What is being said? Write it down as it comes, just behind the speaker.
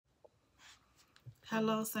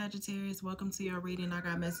Hello, Sagittarius. Welcome to your reading. I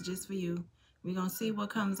got messages for you. We're going to see what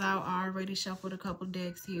comes out. I already shuffled a couple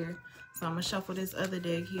decks here. So I'm going to shuffle this other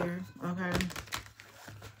deck here. Okay.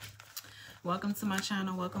 Welcome to my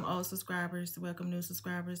channel. Welcome old subscribers. Welcome new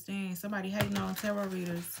subscribers. Dang, somebody hating on tarot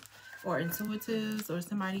readers or intuitives, or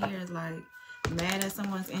somebody here is like mad at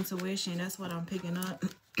someone's intuition. That's what I'm picking up.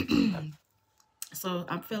 So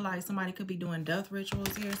I feel like somebody could be doing death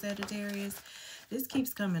rituals here, Sagittarius. This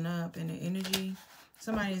keeps coming up in the energy.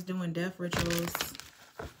 Somebody is doing death rituals.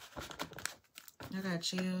 I got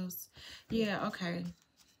chills. Yeah, okay.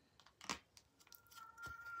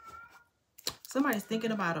 Somebody's thinking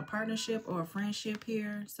about a partnership or a friendship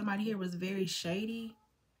here. Somebody here was very shady.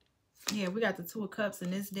 Yeah, we got the Two of Cups in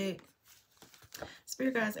this deck.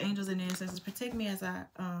 Spirit guides, angels, and ancestors, protect me as I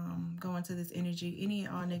go into this energy. Any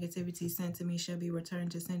and all negativity sent to me shall be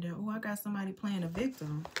returned to sender. Oh, I got somebody playing a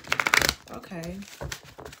victim. Okay.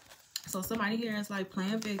 So somebody here is like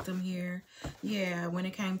playing victim here. Yeah, when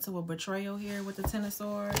it came to a betrayal here with the Ten of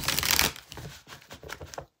Swords.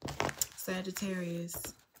 Sagittarius.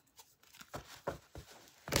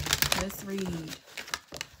 Let's read.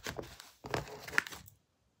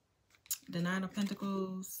 The Nine of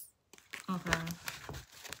Pentacles. Okay.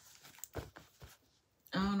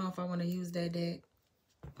 I don't know if I want to use that deck.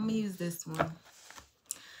 I'm going to use this one.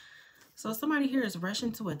 So somebody here is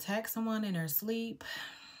rushing to attack someone in their sleep.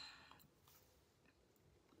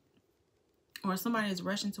 Or somebody is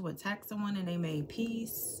rushing to attack someone and they made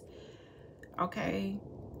peace. Okay.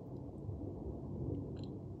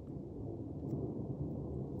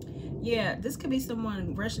 Yeah, this could be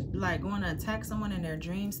someone rushing, like going to attack someone in their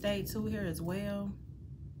dream state too here as well.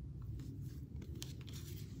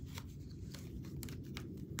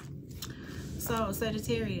 So,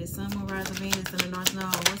 Sagittarius, Sun, Moon, Rising, Venus, in the North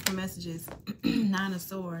Node. What's the messages? Nine of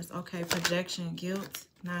Swords. Okay, projection, guilt,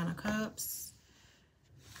 Nine of Cups.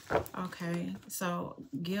 Okay, so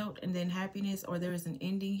guilt and then happiness, or there is an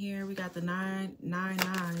ending here. We got the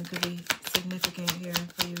 999 could be significant here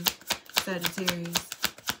for you, Sagittarius.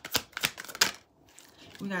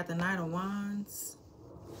 We got the Knight of Wands.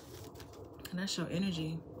 And that's your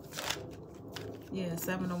energy. Yeah,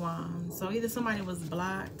 Seven of Wands. So either somebody was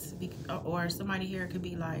blocked, or somebody here could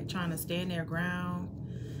be like trying to stand their ground.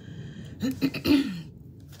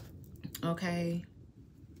 Okay.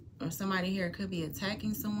 Or somebody here could be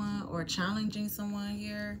attacking someone or challenging someone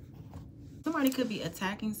here. Somebody could be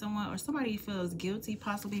attacking someone, or somebody feels guilty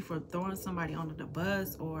possibly for throwing somebody under the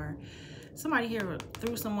bus, or somebody here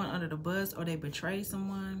threw someone under the bus, or they betrayed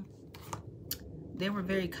someone. They were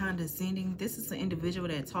very condescending. This is an individual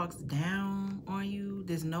that talks down on you.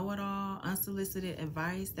 This know-it-all, unsolicited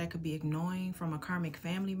advice that could be ignoring from a karmic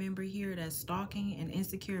family member here that's stalking an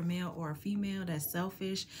insecure male or a female that's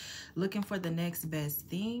selfish, looking for the next best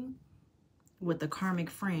thing. With the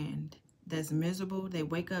karmic friend that's miserable. They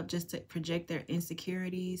wake up just to project their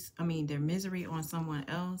insecurities, their misery on someone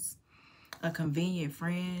else. A convenient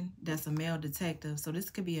friend that's a male detective. So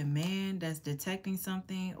this could be a man that's detecting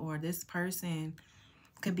something, or this person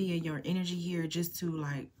could be in your energy here just to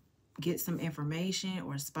like get some information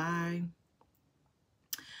or spy.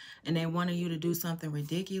 And they wanted you to do something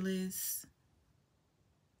ridiculous.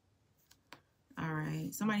 All right.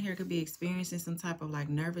 Somebody here could be experiencing some type of like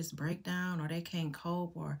nervous breakdown, or they can't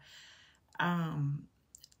cope, or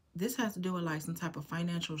this has to do with like some type of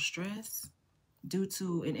financial stress due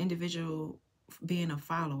to an individual being a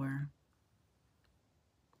follower.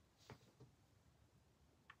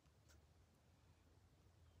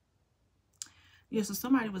 Yeah, so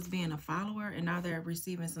somebody was being a follower and now they're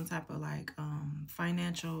receiving some type of like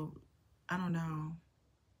financial, I don't know,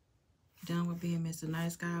 done with being Mr.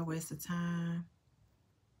 Nice Guy, waste of time.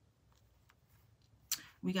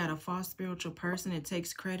 We got a false spiritual person that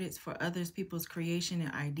takes credits for others people's creation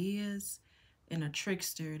and ideas, and a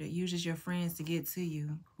trickster that uses your friends to get to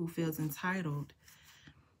you, who feels entitled.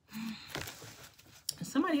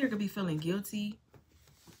 Somebody here could be feeling guilty,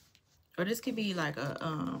 or this could be like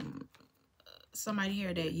a somebody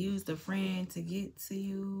here that used a friend to get to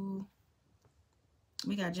you.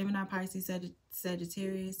 We got Gemini, Pisces,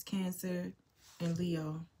 Sagittarius, Cancer, and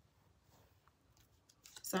Leo.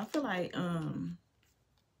 So I feel like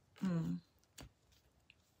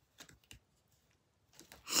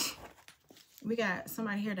we got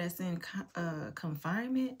somebody here that's in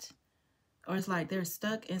confinement, or it's like they're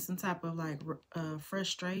stuck in some type of like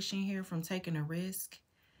frustration here from taking a risk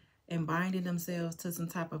and binding themselves to some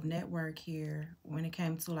type of network here when it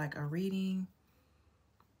came to like a reading.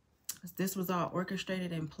 This was all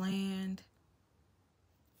orchestrated and planned.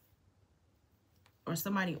 Or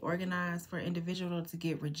somebody organized for an individual to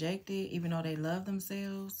get rejected even though they love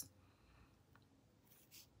themselves.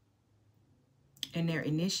 and they're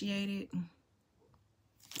initiated.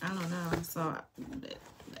 I don't know. So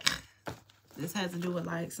this has to do with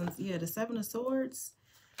like some, yeah, the Seven of Swords.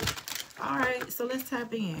 All right, so let's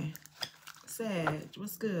tap in. Sag,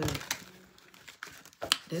 what's good?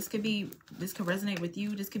 This could resonate with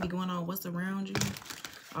you. This could be going on what's around you.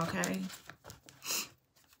 Okay.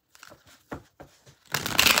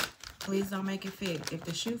 Please don't make it fit. If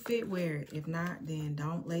the shoe fit, wear it. If not, then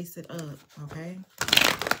don't lace it up. Okay.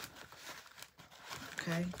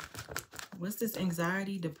 Okay. What's this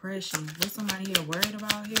anxiety, depression? What's somebody here worried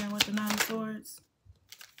about here with the Nine of Swords?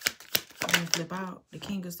 And flip out the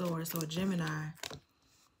King of Swords. So a Gemini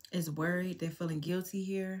is worried. They're feeling guilty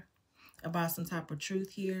here about some type of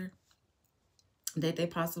truth here that they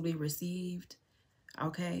possibly received.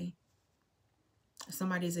 Okay.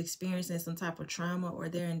 Somebody's experiencing some type of trauma, or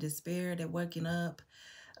they're in despair. They're waking up.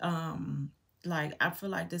 Like, I feel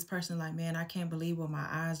like this person, like, man, I can't believe what my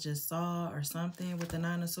eyes just saw, or something with the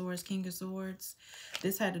Nine of Swords, King of Swords.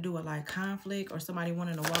 This had to do with like conflict, or somebody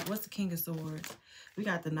wanting to walk. What's the King of Swords? We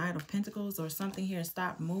got the Knight of Pentacles, or something here.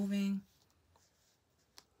 Stop moving.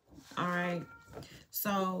 All right.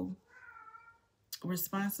 So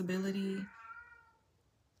responsibility.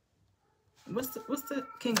 What's the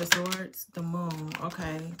King of Swords? The Moon.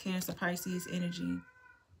 Okay. Cancer, Pisces energy.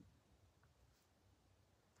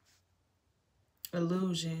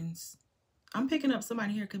 Illusions. I'm picking up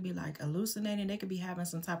somebody here could be like hallucinating. They could be having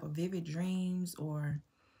some type of vivid dreams, or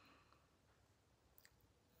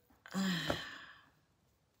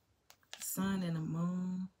sun and the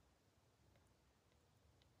moon.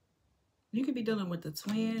 You could be dealing with the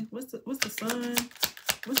twin. What's the sun?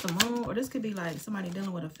 What's the moon? Or this could be like somebody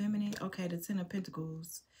dealing with a feminine. Okay, the Ten of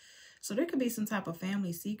Pentacles. So there could be some type of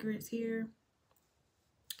family secrets here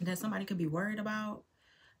that somebody could be worried about,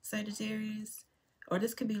 Sagittarius. Or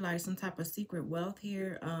this could be like some type of secret wealth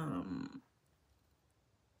here.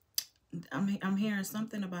 I'm hearing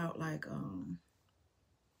something about like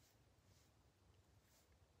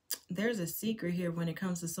there's a secret here when it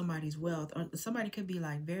comes to somebody's wealth. Or somebody could be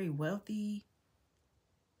like very wealthy.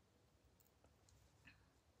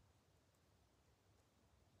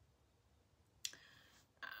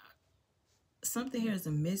 Something here is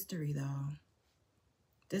a mystery though.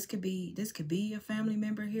 This could be a family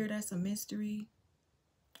member here that's a mystery.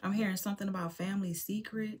 I'm hearing something about family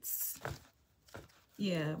secrets.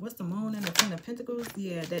 Yeah, what's the moon and the Ten of Pentacles?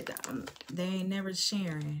 Yeah, that they ain't never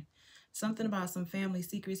sharing. Something about some family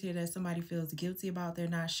secrets here that somebody feels guilty about. They're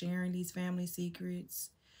not sharing these family secrets.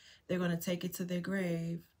 They're going to take it to their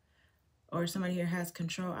grave. Or somebody here has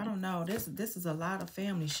control. I don't know. This is a lot of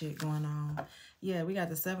family shit going on. Yeah, we got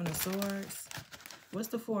the Seven of Swords. What's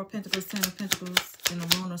the Four of Pentacles, Ten of Pentacles, and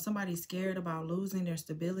the Moon? Or somebody scared about losing their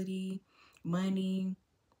stability, money.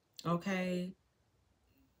 Okay.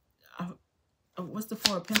 What's the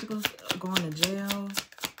Four of Pentacles? Going to jail.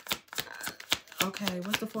 Okay.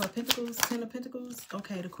 What's the Four of Pentacles? Ten of Pentacles.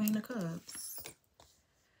 Okay. The Queen of Cups.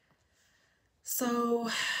 So,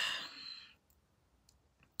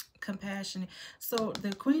 compassion. So,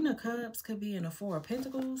 the Queen of Cups could be in the Four of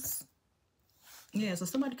Pentacles. Yeah. So,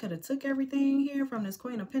 somebody could have took everything here from this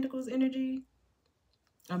Queen of Pentacles energy.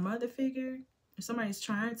 A mother figure. Somebody's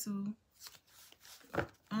trying to.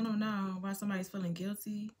 I don't know why somebody's feeling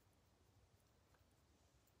guilty.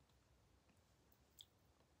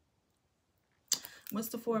 What's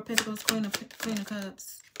the Four of Pentacles, Queen of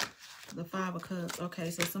Cups, the Five of Cups? Okay,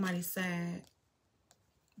 so somebody's sad.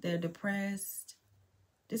 They're depressed.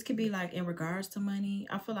 This could be like in regards to money.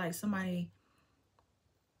 I feel like somebody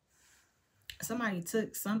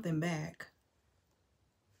took something back.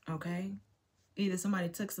 Okay. Either somebody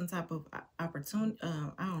took some type of opportunity.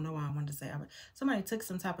 I don't know why I wanted to say. Somebody took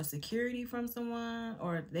some type of security from someone,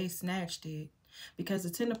 or they snatched it. Because the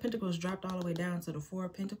Ten of Pentacles dropped all the way down to the Four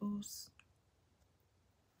of Pentacles.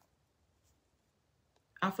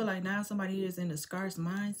 I feel like now somebody is in a scarce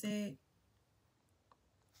mindset.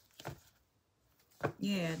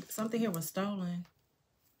 Yeah, something here was stolen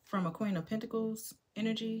from a Queen of Pentacles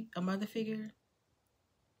energy, a mother figure.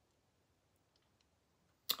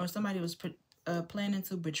 Or somebody was planning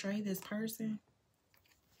to betray this person.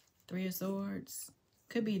 Three of Swords.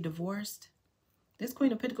 Could be divorced. This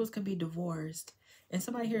Queen of Pentacles could be divorced. And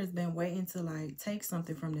somebody here has been waiting to like take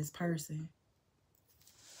something from this person.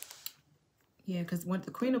 Yeah, because when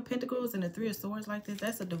the Queen of Pentacles and the Three of Swords like this,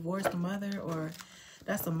 that's a divorced mother, or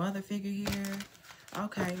that's a mother figure here.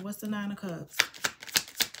 Okay, what's the Nine of Cups?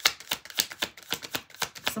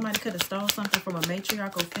 Somebody could have stole something from a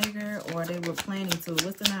matriarchal figure, or they were planning to.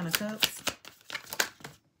 What's the Nine of Cups?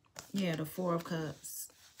 Yeah, the Four of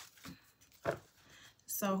Cups.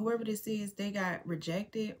 So whoever this is, they got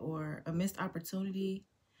rejected or a missed opportunity.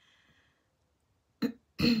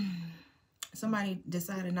 Somebody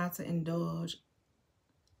decided not to indulge.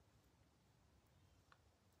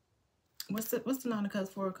 What's the Nine of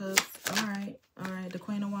Cups, Four of Cups? All right, the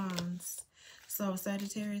Queen of Wands. So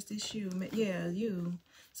Sagittarius, this you. Yeah, you.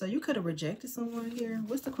 So you could have rejected someone here.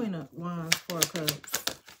 What's the Queen of Wands, Four of Cups?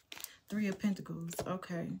 Three of Pentacles.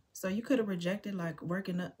 Okay. So you could have rejected like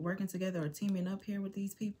working together or teaming up here with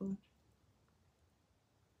these people.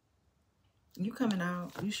 You coming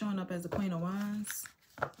out, you showing up as the Queen of Wands.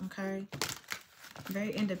 Okay.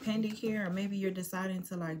 Very independent here, or maybe you're deciding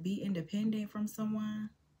to like be independent from someone.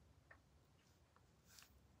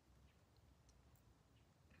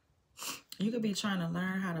 You could be trying to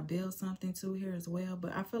learn how to build something too here as well,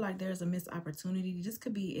 but I feel like there's a missed opportunity. This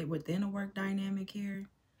could be within a work dynamic here.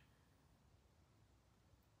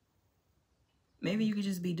 Maybe you could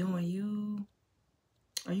just be doing you,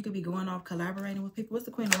 or you could be going off collaborating with people. What's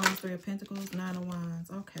the Queen of Wands, Three of Pentacles, Nine of Wands?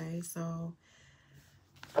 Okay, so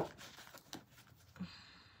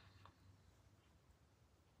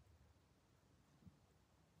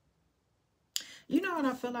you know what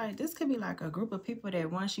I feel like? This could be like a group of people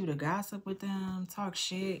that wants you to gossip with them, talk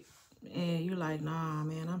shit, and you're like, nah,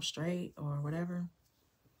 man, I'm straight, or whatever.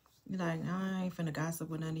 You're like, I ain't finna gossip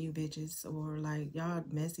with none of you bitches, or like, y'all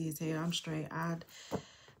messy as hell, I'm straight,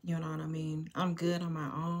 you know what I mean? I'm good on my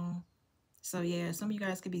own. So yeah, some of you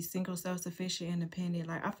guys could be single, self-sufficient, independent.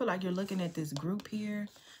 Like, I feel like you're looking at this group here.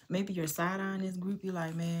 Maybe you're side-eyeing this group. You're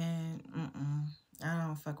like, man, I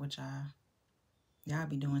don't fuck with y'all. Y'all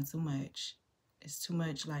be doing too much. It's too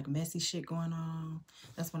much like messy shit going on.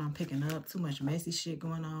 That's what I'm picking up. Too much messy shit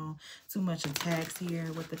going on. Too much attacks here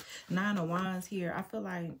with the Nine of Wands here. I feel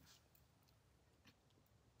like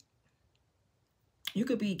you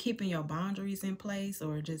could be keeping your boundaries in place,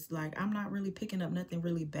 or just like, I'm not really picking up nothing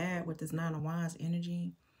really bad with this Nine of Wands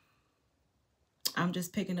energy. I'm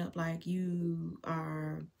just picking up like you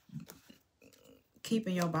are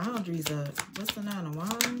keeping your boundaries up. What's the Nine of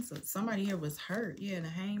Wands? Somebody here was hurt. Yeah, the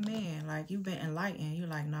Hangman. Like, you've been enlightened. You're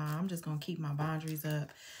like, nah, I'm just going to keep my boundaries up.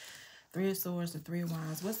 Three of Swords, the Three of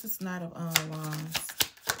Wands. What's this Knight of Wands?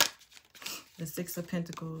 The Six of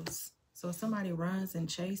Pentacles. So somebody runs and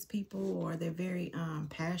chases people, or they're very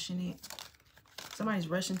passionate. Somebody's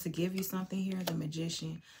rushing to give you something here. The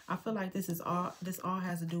Magician. I feel like this all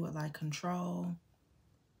has to do with like control.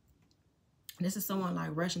 This is someone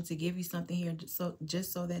like rushing to give you something here,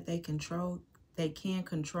 just so that they can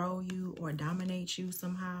control you or dominate you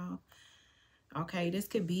somehow. Okay, this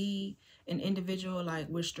could be an individual like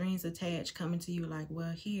with strings attached coming to you like,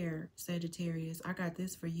 well, here, Sagittarius, I got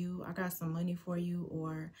this for you. I got some money for you,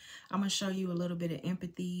 or I'm going to show you a little bit of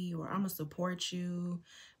empathy, or I'm going to support you.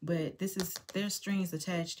 But there's strings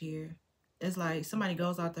attached here. It's like somebody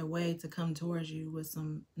goes out their way to come towards you with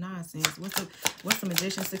some nonsense. What's the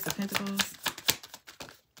Magician, Six of Pentacles?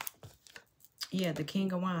 Yeah, the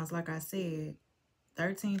King of Wands, like I said,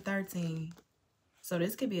 1313. So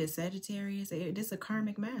this could be a Sagittarius. This is a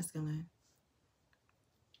karmic masculine.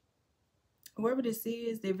 Whoever this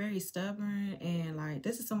is, they're very stubborn, and like,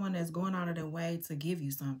 this is someone that's going out of their way to give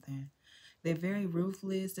you something. They're very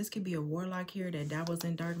ruthless. This could be a warlock here that dabbles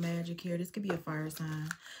in dark magic here. This could be a fire sign,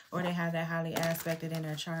 or they have that highly aspected in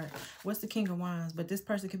their chart. What's the King of Wands? But this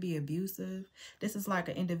person could be abusive. This is like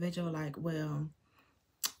an individual like, well,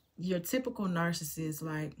 your typical narcissist,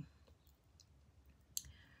 like,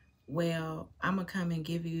 well, I'm going to come and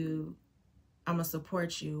give you, I'm going to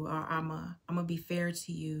support you, or I'm going to be fair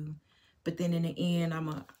to you. But then in the end,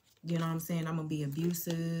 you know what I'm saying? I'm going to be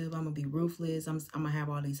abusive. I'm going to be ruthless. I'm going to have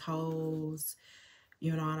all these hoes.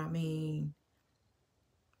 You know what I mean?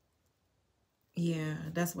 Yeah,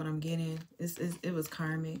 that's what I'm getting. It was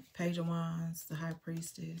karmic. Page of Wands, the High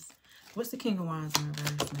Priestess. What's the King of Wands in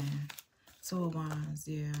reverse, man? Two of Wands,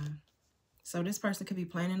 yeah. So this person could be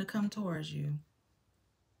planning to come towards you.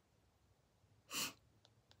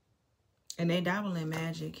 And they dabble in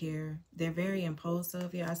magic here. They're very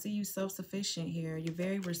impulsive. Yeah, I see you self-sufficient here. You're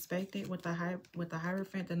very respected with the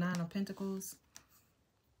Hierophant, the Nine of Pentacles.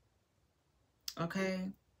 Okay.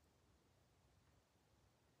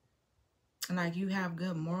 And like, you have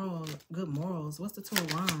good morals. What's the Two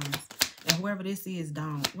of Wands? And whoever this is,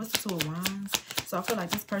 don't. What's the Two of Wands? So I feel like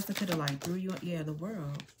this person could have like threw you, yeah, the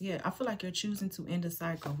World. Yeah, I feel like you're choosing to end a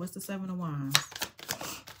cycle. What's the Seven of Wands?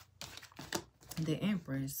 The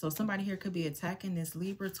Empress. So somebody here could be attacking this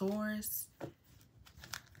Libra, Taurus.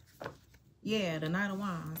 Yeah, the Knight of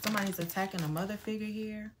Wands. Somebody's attacking a mother figure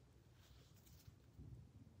here.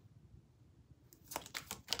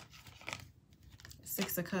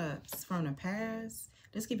 Six of Cups from the past.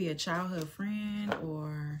 This could be a childhood friend,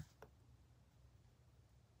 or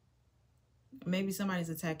maybe somebody's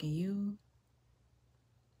attacking you.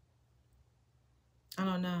 I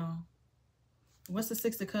don't know. What's the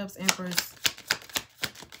Six of Cups, Empress?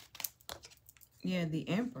 Yeah, the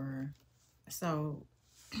Emperor. So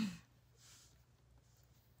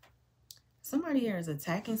somebody here is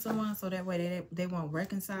attacking someone so that way they won't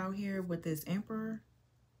reconcile here with this Emperor.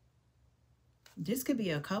 This could be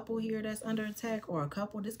a couple here that's under attack, or a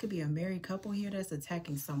couple. This could be a married couple here that's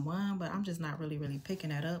attacking someone, but I'm just not really picking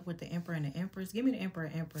that up with the Emperor and the Empress. Give me the Emperor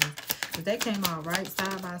and Empress. But they came out right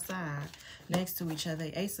side by side next to each other.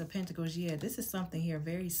 Ace of Pentacles. Yeah, this is something here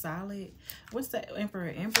very solid. What's the Emperor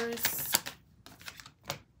and Empress?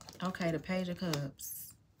 Okay, the Page of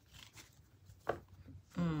Cups.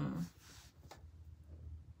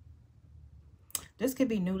 This could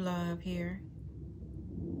be new love here.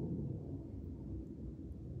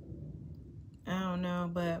 I don't know,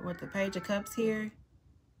 but with the Page of Cups here,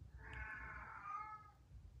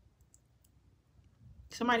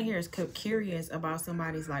 somebody here is curious about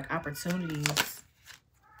somebody's like opportunities.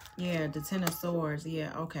 Yeah, the Ten of Swords.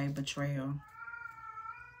 Yeah, okay, betrayal.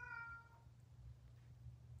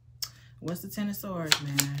 What's the Ten of Swords,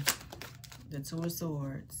 man? The Two of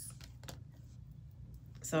Swords.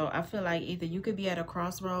 So I feel like either you could be at a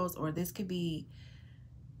crossroads, or this could be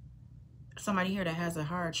somebody here that has a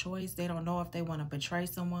hard choice. They don't know if they want to betray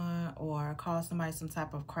someone or cause somebody some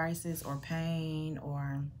type of crisis or pain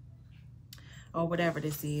or whatever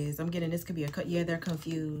this is. I'm getting this could be yeah, they're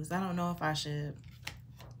confused. I don't know if I should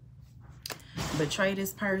betray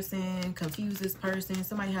this person, confuse this person.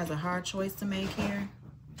 Somebody has a hard choice to make here.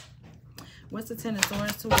 What's the Ten of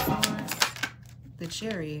Swords, Two of Swords? The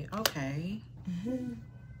Chariot. Okay.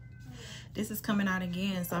 This is coming out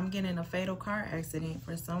again. So I'm getting a fatal car accident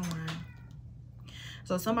for someone.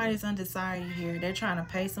 So somebody's undecided here. They're trying to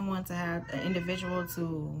pay someone to have an individual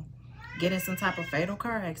to get in some type of fatal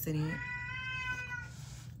car accident.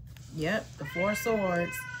 Yep, the Four of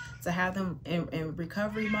Swords. To have them in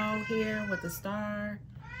recovery mode here with the Star.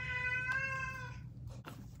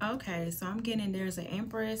 Okay, so I'm getting there's an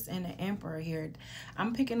Empress and an Emperor here.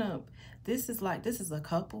 I'm picking up, this is a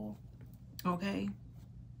couple, okay?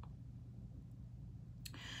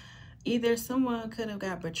 Either someone could have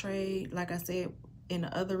got betrayed, like I said, in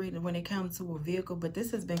the other reading when it comes to a vehicle, but this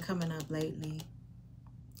has been coming up lately.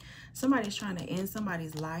 Somebody's trying to end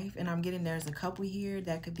somebody's life, and I'm getting there's a couple here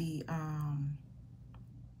that could be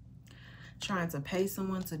trying to pay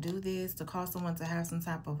someone to do this, to cause someone to have some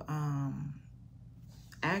type of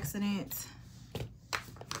accident.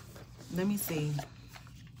 Let me see.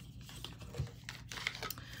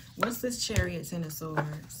 What's this Chariot, Ten of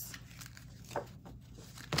Swords?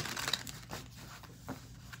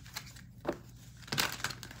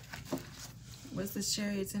 What's this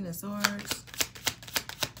Chariot, Ten of Swords?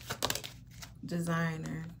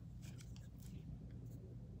 Designer.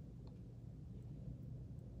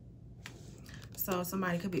 So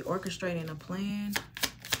somebody could be orchestrating a plan.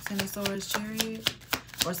 Ten of Swords, Chariot.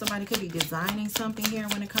 Or somebody could be designing something here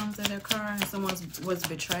when it comes to their car, and someone was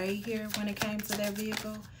betrayed here when it came to their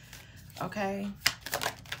vehicle. Okay.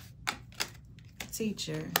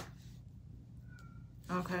 Teacher.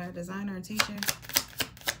 Okay, designer and teacher.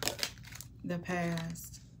 The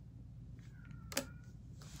past.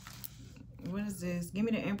 What is this? Give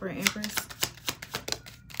me the Emperor and Empress.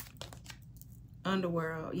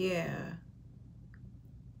 Underworld, yeah.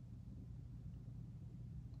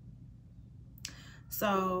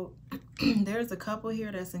 So there's a couple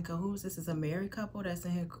here that's in cahoots. This is a married couple that's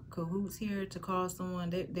in cahoots here to cause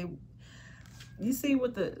someone. You see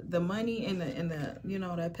with the money and the you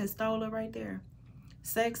know, that pistola right there.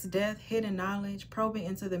 Sex, death, hidden knowledge, probing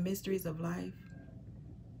into the mysteries of life.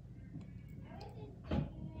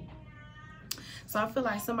 So I feel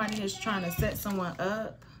like somebody is trying to set someone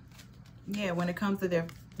up. Yeah, when it comes to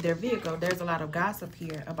their vehicle, there's a lot of gossip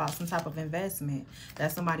here about some type of investment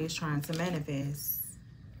that somebody is trying to manifest.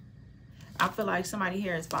 I feel like somebody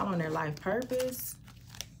here is following their life purpose.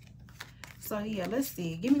 So yeah, let's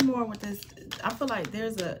see. Give me more with this. I feel like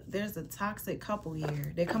there's a toxic couple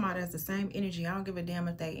here. They come out as the same energy. I don't give a damn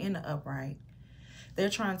if they in the upright. They're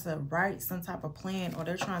trying to write some type of plan, or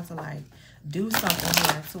they're trying to like do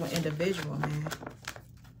something here to an individual, man.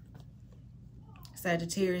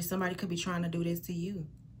 Sagittarius, somebody could be trying to do this to you.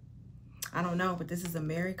 I don't know, but this is a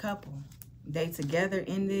married couple. They together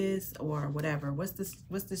in this or whatever. What's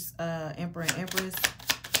this Emperor and Empress?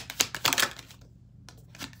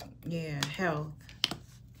 Yeah, health.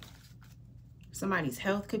 Somebody's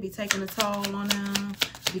health could be taking a toll on them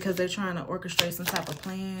because they're trying to orchestrate some type of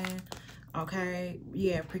plan. Okay,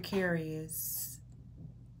 yeah, precarious.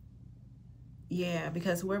 Yeah,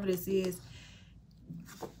 because whoever this is,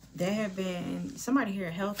 they have been, somebody here,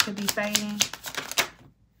 health could be fading.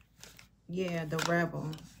 Yeah, the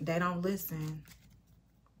rebel. They don't listen.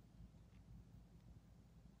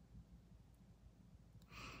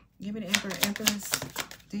 Give me the Emperor, Empress.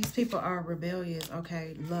 These people are rebellious.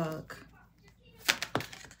 Okay, luck.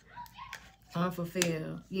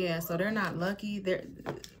 Unfulfilled. Yeah, so they're not lucky. They're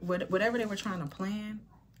whatever they were trying to plan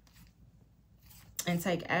and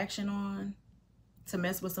take action on to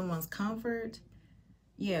mess with someone's comfort.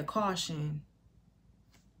 Yeah, caution.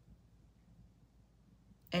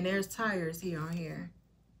 And there's tires here on here.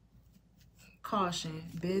 Caution.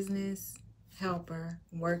 Business, helper,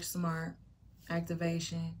 work smart,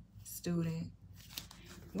 activation, student.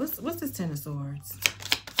 What's this Ten of Swords?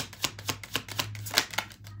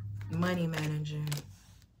 Money manager.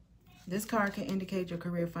 This card can indicate your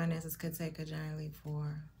career finances could take a giant leap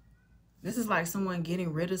forward. This is like someone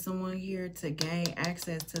getting rid of someone here to gain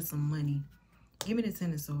access to some money. Give me the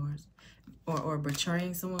Ten of Swords. Or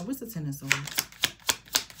betraying someone. What's the Ten of Swords?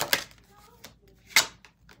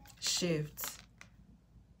 Shift.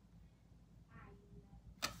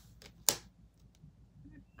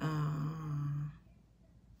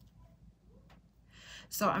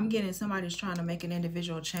 So I'm getting somebody's trying to make an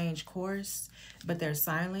individual change course, but they're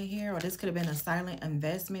silent here. Or this could have been a silent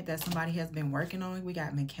investment that somebody has been working on. We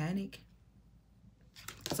got mechanic.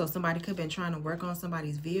 So somebody could have been trying to work on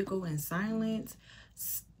somebody's vehicle in silence,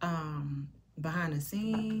 behind the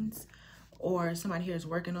scenes. Or somebody here is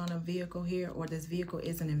working on a vehicle here, or this vehicle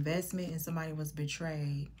is an investment and somebody was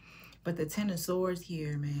betrayed. But the Ten of Swords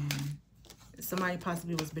here, man, somebody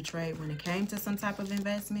possibly was betrayed when it came to some type of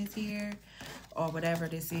investments here, or whatever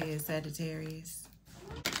this is, Sagittarius.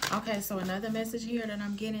 Okay, so another message here that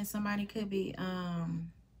I'm getting, somebody could be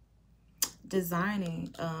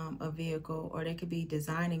designing a vehicle, or they could be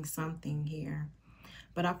designing something here.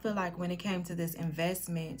 But I feel like when it came to this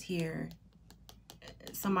investment here,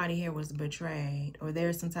 somebody here was betrayed, or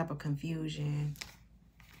there's some type of confusion.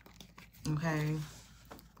 Okay.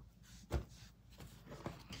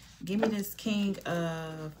 Give me this King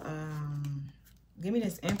of, give me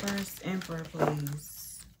this Emperor,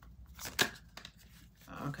 please.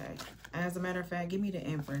 Okay. As a matter of fact, give me the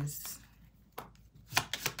Empress.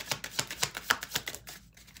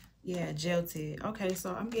 Yeah, jilted. Okay,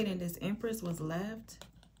 so I'm getting this Empress was left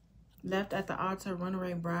at the altar,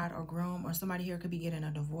 runaway bride or groom, or somebody here could be getting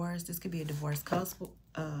a divorce. This could be a divorced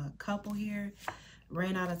couple here.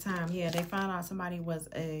 Ran out of time. Yeah, they found out somebody was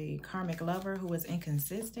a karmic lover who was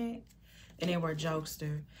inconsistent, and they were a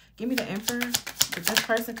jokester. Give me the Emperor. If this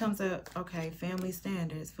person comes up, okay, family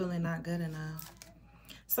standards, feeling not good enough.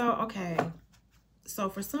 So, okay. So,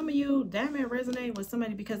 for some of you, that may resonate with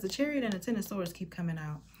somebody because the Chariot and the Ten of Swords keep coming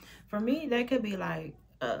out. For me, that could be like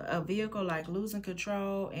a vehicle, like losing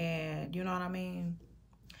control, and you know what I mean?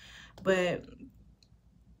 But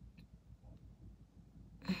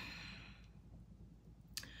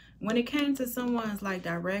when it came to someone's like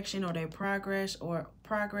direction or their progress or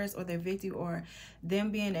their victory or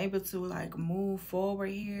them being able to like move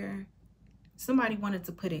forward here, somebody wanted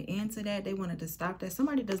to put an end to that. They wanted to stop that.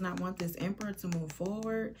 Somebody does not want this Emperor to move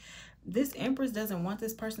forward. This Empress doesn't want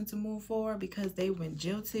this person to move forward because they went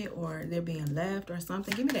jilted or they're being left or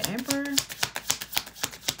something. Give me the Emperor.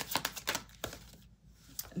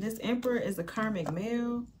 This Emperor is a karmic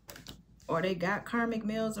male, or they got karmic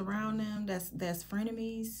males around them that's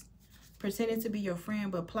frenemies, pretending to be your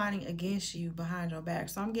friend but plotting against you behind your back.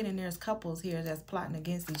 So I'm getting there's couples here that's plotting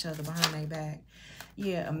against each other behind their back.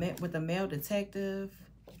 Yeah, with a male detective.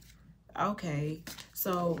 Okay,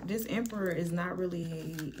 so this Emperor is not really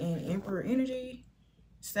in Emperor energy.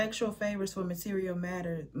 Sexual favors for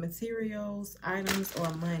materials, items,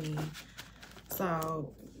 or money.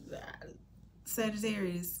 So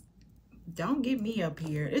Sagittarius, don't get me up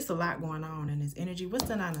here. It's a lot going on in this energy. What's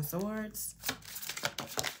the Nine of Swords?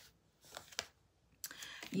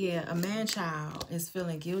 Yeah, a man-child is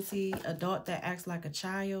feeling guilty. Adult that acts like a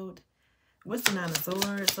child. What's the Nine of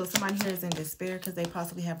Swords? So somebody here is in despair because they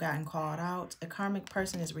possibly have gotten called out. A karmic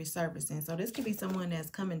person is resurfacing. So this could be someone that's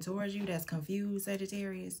coming towards you that's confused,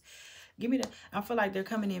 Sagittarius. Give me the, I feel like they're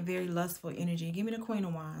coming in very lustful energy. Give me the Queen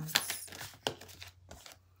of Wands.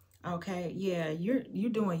 Okay, yeah, you're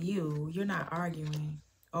doing you. You're not arguing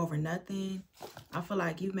over nothing. I feel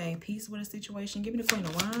like you made peace with a situation. Give me the Queen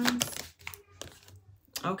of Wands.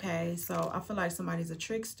 Okay, so I feel like somebody's a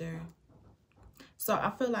trickster. So I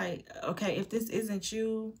feel like, okay, if this isn't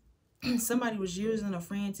you, somebody was using a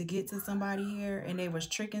friend to get to somebody here, and they was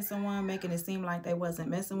tricking someone, making it seem like they wasn't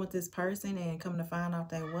messing with this person, and come to find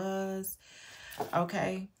out they was.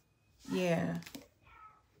 Okay, yeah.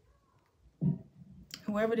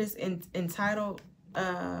 Whoever this entitled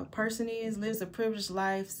person is lives a privileged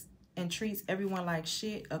life and treats everyone like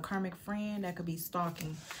shit. A karmic friend that could be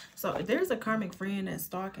stalking. So if there's a karmic friend that's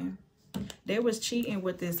stalking, they was cheating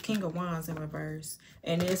with this King of Wands in reverse.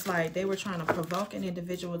 And it's like they were trying to provoke an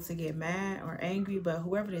individual to get mad or angry. But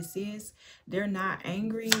whoever this is, they're not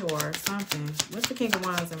angry or something. What's the King of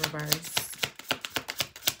Wands in reverse?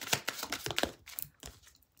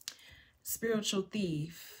 Spiritual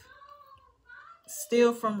thief.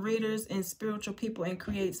 Steal from readers and spiritual people and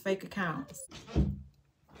creates fake accounts.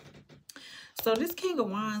 So this King of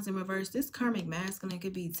Wands in reverse, this karmic masculine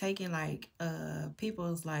could be taking like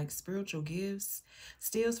people's like spiritual gifts,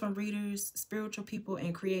 steals from readers, spiritual people,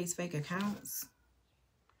 and creates fake accounts.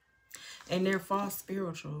 And they're false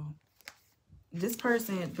spiritual. This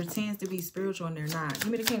person pretends to be spiritual and they're not.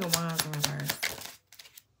 Give me the King of Wands in reverse.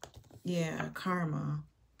 Yeah, karma.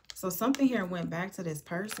 So something here went back to this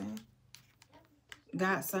person.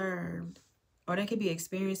 Got served. Or they could be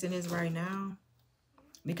experiencing this right now.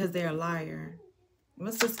 Because they're a liar.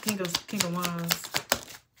 What's this King of Wands?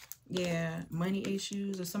 Yeah, money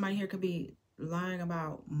issues. Or somebody here could be lying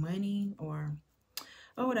about money or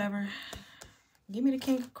whatever. Give me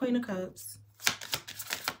the Queen of Cups.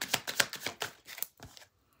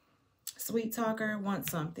 Sweet talker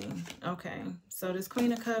wants something. Okay, so this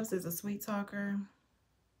Queen of Cups is a sweet talker.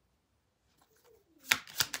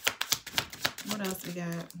 What else we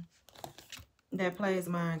got? That plays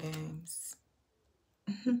mind games.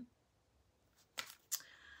 Okay,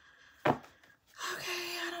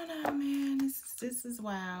 I don't know, man. This is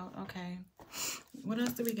wild. Okay, what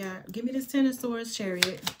else do we got? Give me this Ten of Swords,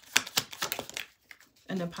 Chariot.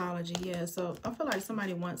 An apology. Yeah, so I feel like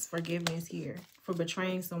somebody wants forgiveness here for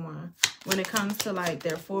betraying someone. When it comes to like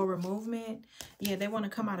their forward movement, yeah, they want to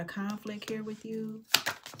come out of conflict here with you.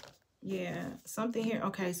 Yeah, something here.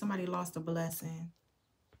 Okay, somebody lost a blessing.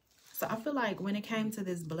 So I feel like when it came to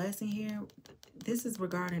this blessing here, this is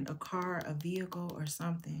regarding a car, a vehicle, or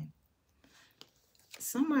something.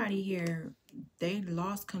 Somebody here, they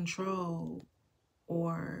lost control,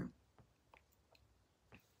 or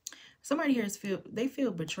somebody here they feel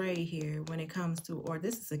betrayed here when it comes to, or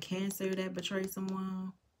this is a Cancer that betrayed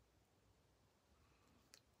someone.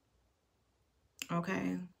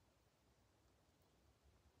 Okay.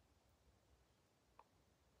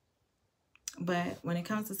 But when it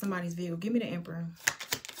comes to somebody's vehicle, give me the Emperor.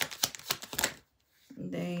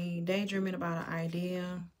 They daydreaming about an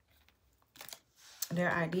idea.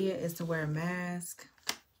 Their idea is to wear a mask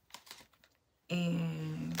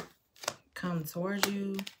and come towards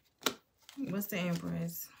you. What's the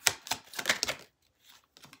Empress?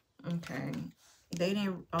 Okay. They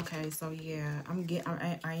didn't. Okay, so yeah,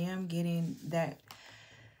 I am getting that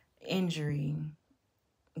injury,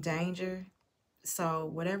 danger. So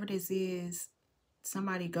whatever this is,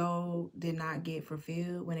 somebody goal did not get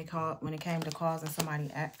fulfilled when it came to causing somebody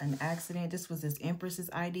an accident. This was this Empress's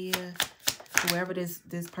idea. Whoever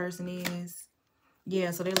this person is, yeah.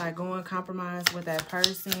 So they like going compromise with that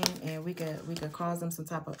person, and we could cause them some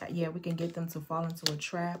type of, yeah, we can get them to fall into a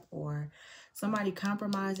trap, or somebody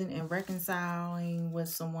compromising and reconciling with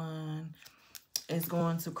someone is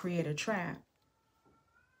going to create a trap.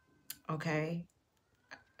 Okay.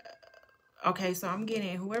 Okay, so I'm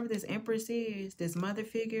getting whoever this Empress is, this mother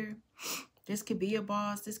figure, this could be a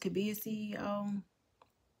boss, this could be a CEO.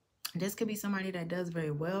 This could be somebody that does very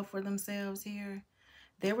well for themselves here.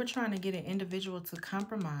 They were trying to get an individual to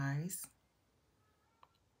compromise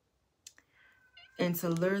and to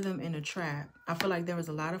lure them in a trap. I feel like there was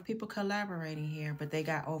a lot of people collaborating here, but they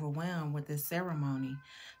got overwhelmed with this ceremony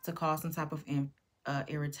to cause some type of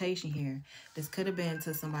irritation here. This could have been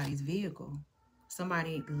to somebody's vehicle.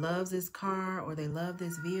 Somebody loves this car or they love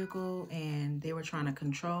this vehicle, and they were trying to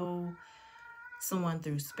control someone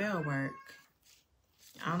through spell work.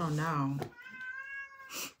 I don't know.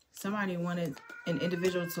 Somebody wanted an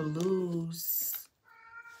individual to lose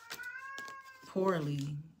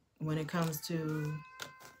poorly when it comes to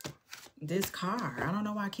this car. I don't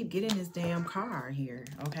know why I keep getting this damn car here,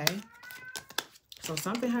 okay? So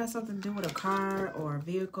something has something to do with a car or a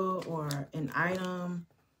vehicle or an item.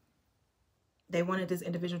 They wanted this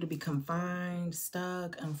individual to be confined,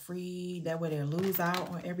 stuck, unfree. That way they'll lose out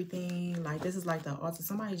on everything. Like, this is like the altar.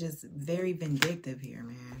 Somebody just very vindictive here,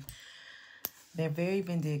 man. They're very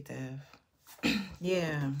vindictive.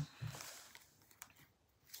 Yeah.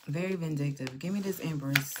 Very vindictive. Give me this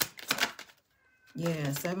Empress.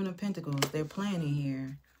 Yeah, Seven of Pentacles. They're planning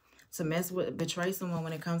here to betray someone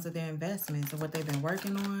when it comes to their investments and what they've been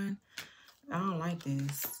working on. I don't like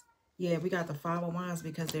this. Yeah, we got the Five of Wands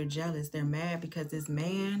because they're jealous. They're mad because this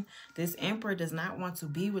man, this Emperor, does not want to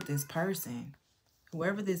be with this person.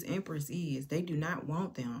 Whoever this Empress is, they do not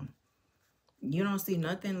want them. You don't see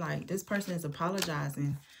nothing like this person is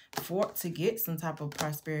apologizing to get some type of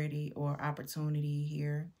prosperity or opportunity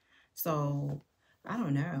here. So, I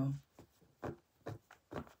don't know.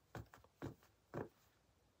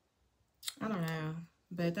 I don't know.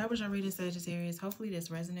 But that was your reading, Sagittarius. Hopefully this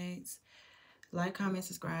resonates. Like, comment,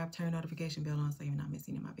 subscribe, turn notification bell on so you're not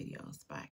missing any of my videos. Bye.